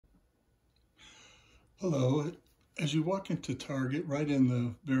Hello. As you walk into Target, right in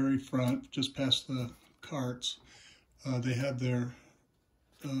the very front, just past the carts, they have their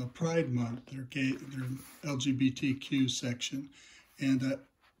Pride Month, their LGBTQ section. And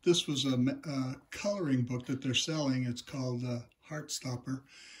this was a coloring book that they're selling. It's called Heartstopper.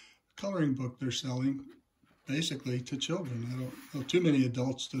 Coloring book they're selling basically to children. I don't know too many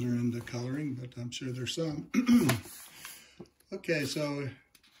adults that are into coloring, but I'm sure there's some. Okay, so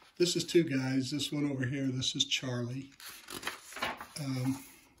this is two guys. This one over here, this is Charlie.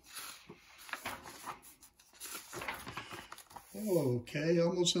 Okay,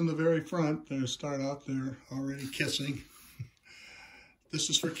 almost in the very front. They start out there already kissing. This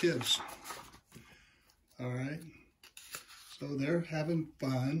is for kids. All right, so they're having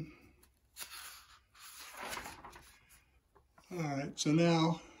fun. All right, so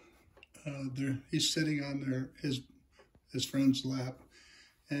now he's sitting on his friend's lap.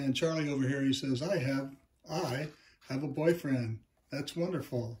 And Charlie over here, he says, I have a boyfriend. That's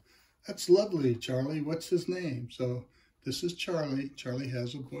wonderful. That's lovely, Charlie. What's his name? So this is Charlie. Charlie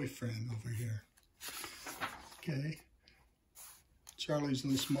has a boyfriend over here. Okay. Charlie's a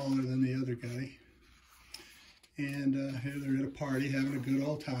little smaller than the other guy. And here they're at a party having a good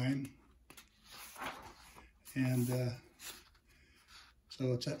old time. And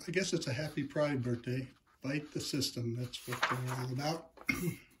so I guess it's a happy Pride birthday. Fight the system. That's what they're all about.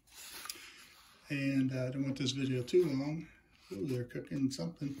 And I don't want this video too long. Ooh, they're cooking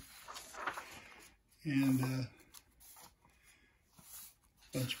something. And a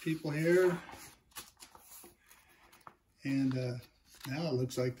bunch of people here. And now it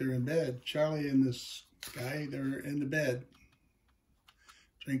looks like they're in bed. Charlie and this guy, they're in the bed.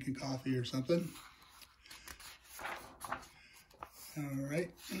 Drinking coffee or something. All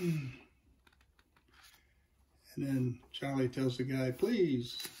right. And then Charlie tells the guy,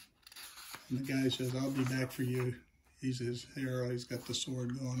 please. And the guy says, I'll be back for you. He's his hero. He's got the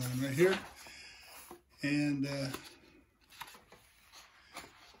sword going on right here. And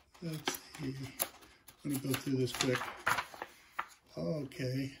let's see. I'm going to go through this quick.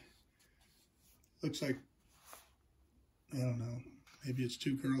 Okay. Looks like, I don't know, maybe it's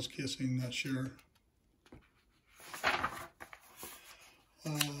two girls kissing, not sure.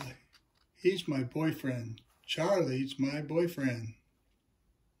 He's my boyfriend. Charlie's my boyfriend.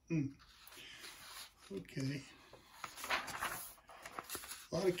 Okay.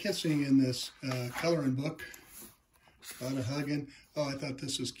 A lot of kissing in this coloring book. A lot of hugging. Oh, I thought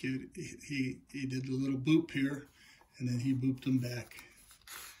this was cute. He did a little boop here, and then he booped him back.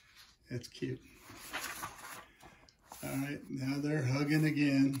 That's cute. All right, now they're hugging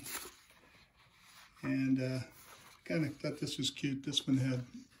again. And kind of thought this was cute. This one had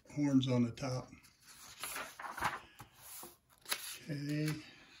horns on the top. Okay.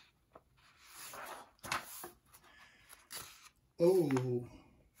 Oh,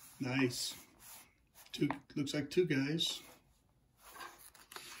 nice. Looks like two guys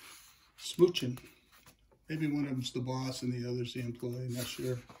smooching. Maybe one of them's the boss and the other's the employee, not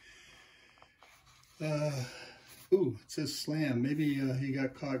sure. Ooh, it says slam. Maybe he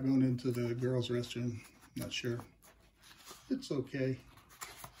got caught going into the girls' restroom. Not sure. It's okay.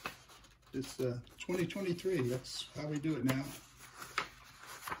 It's 2023. That's how we do it now.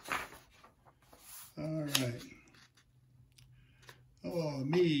 All right. Oh,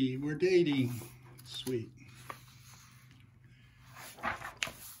 me, we're dating. Sweet.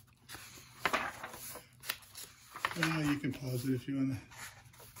 You can pause it if you want to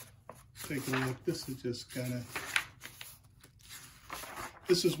take a look. This is just kind of,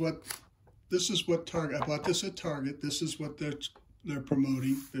 this is what Target, I bought this at Target. This is what they're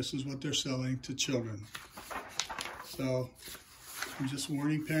promoting. This is what they're selling to children. So I'm just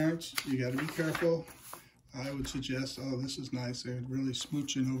warning parents, you got to be careful. I would suggest, oh, this is nice. They're really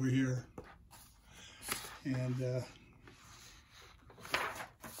smooching over here. And,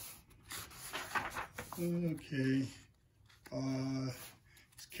 okay.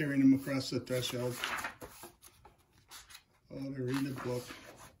 He's carrying him across the threshold. Oh, they're reading a book.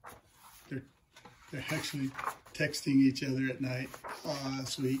 They're actually texting each other at night. Ah,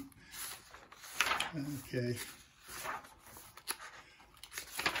 sweet. Okay.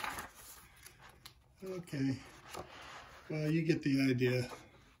 Okay, well, you get the idea.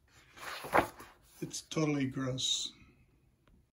 It's totally gross.